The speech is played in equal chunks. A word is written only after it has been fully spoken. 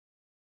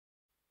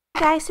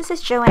Hey guys, this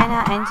is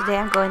Joanna, and today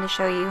I'm going to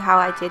show you how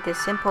I did this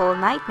simple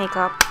night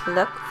makeup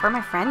look for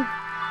my friend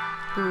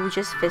who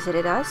just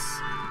visited us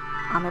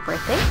on my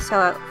birthday.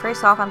 So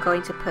first off, I'm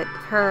going to put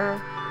her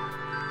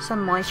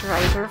some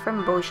moisturizer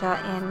from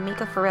Boscia and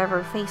Make Up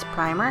Forever face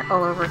primer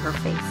all over her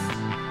face.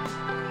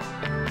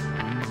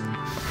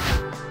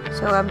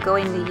 So I'm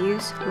going to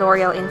use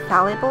L'Oreal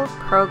Infallible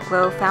Pro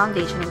Glow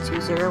Foundation in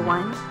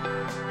 201.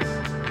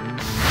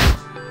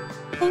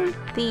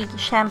 The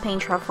champagne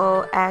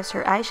truffle as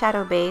her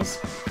eyeshadow base,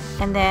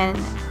 and then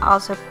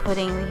also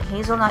putting the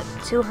hazelnut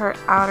to her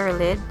outer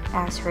lid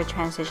as her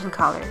transition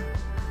color.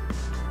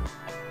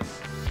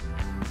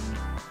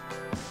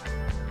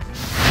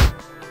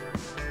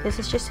 This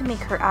is just to make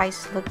her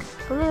eyes look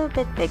a little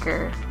bit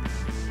bigger.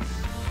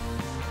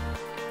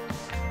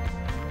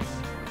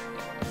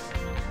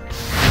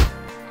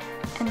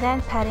 And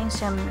then patting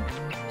some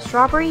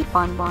strawberry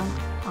bonbon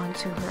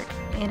onto her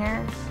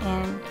inner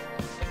and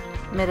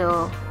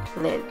middle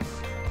lid.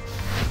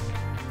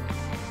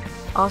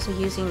 Also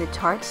using the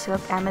Tarte Silk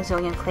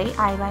Amazonian Clay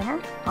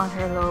eyeliner on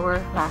her lower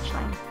lash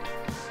line.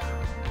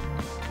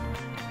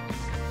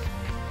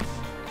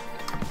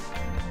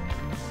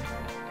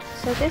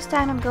 So this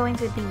time I'm going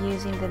to be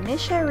using the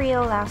Misha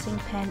Real Lasting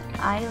Pen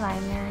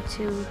eyeliner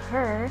to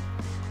her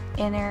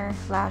inner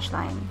lash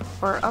line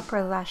or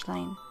upper lash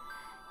line.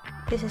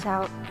 This is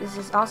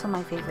also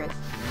my favorite.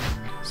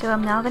 So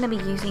I'm now going to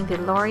be using the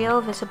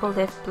L'Oreal Visible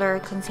Lift Blur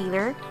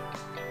Concealer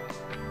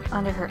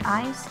under her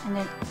eyes and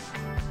then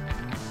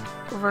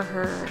over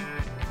her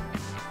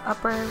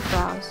upper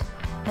brows,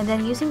 and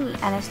then using the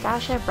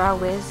Anastasia Brow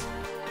Wiz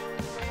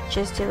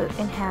just to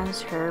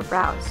enhance her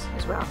brows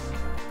as well.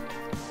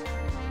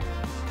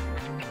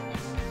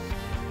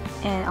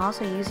 And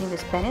also using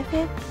this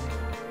Benefit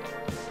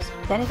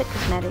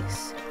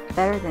Cosmetics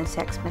Better Than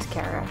Sex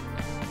Mascara.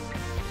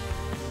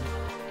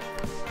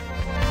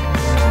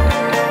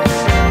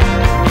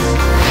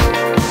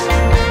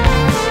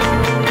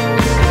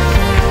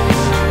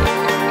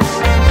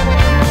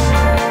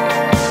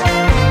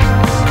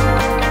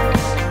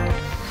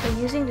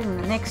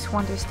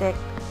 Wonder Stick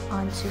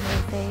onto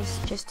her face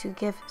just to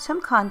give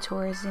some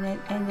contours in it,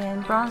 and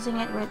then bronzing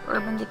it with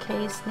Urban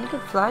Decay's Naked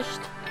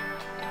Flushed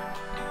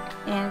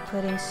and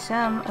putting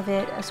some of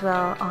it as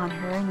well on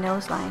her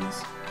nose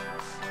lines.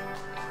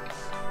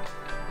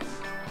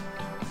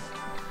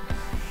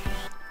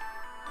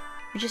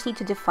 We just need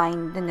to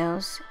define the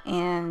nose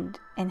and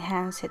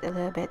enhance it a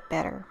little bit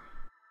better.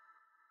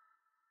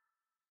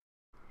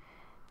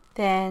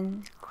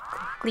 Then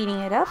cleaning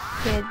it up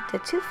with the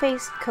Too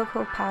Faced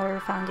Cocoa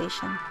Powder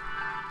Foundation.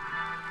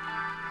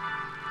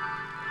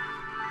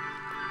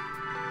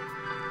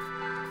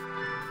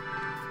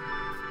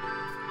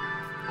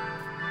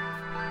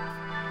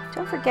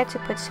 Don't forget to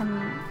put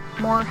some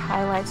more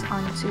highlights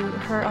onto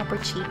her upper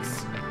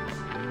cheeks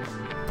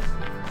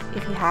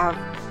if you have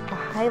a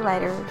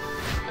highlighter.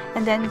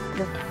 And then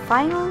the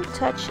final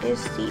touch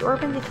is the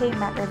Urban Decay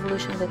Matte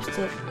Revolution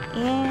lipstick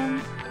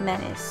in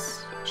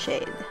Menace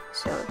shade.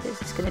 So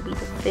this is going to be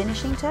the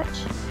finishing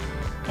touch,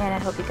 and I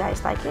hope you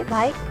guys like it.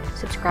 Like,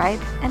 subscribe,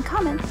 and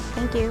comment.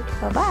 Thank you.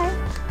 Bye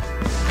bye.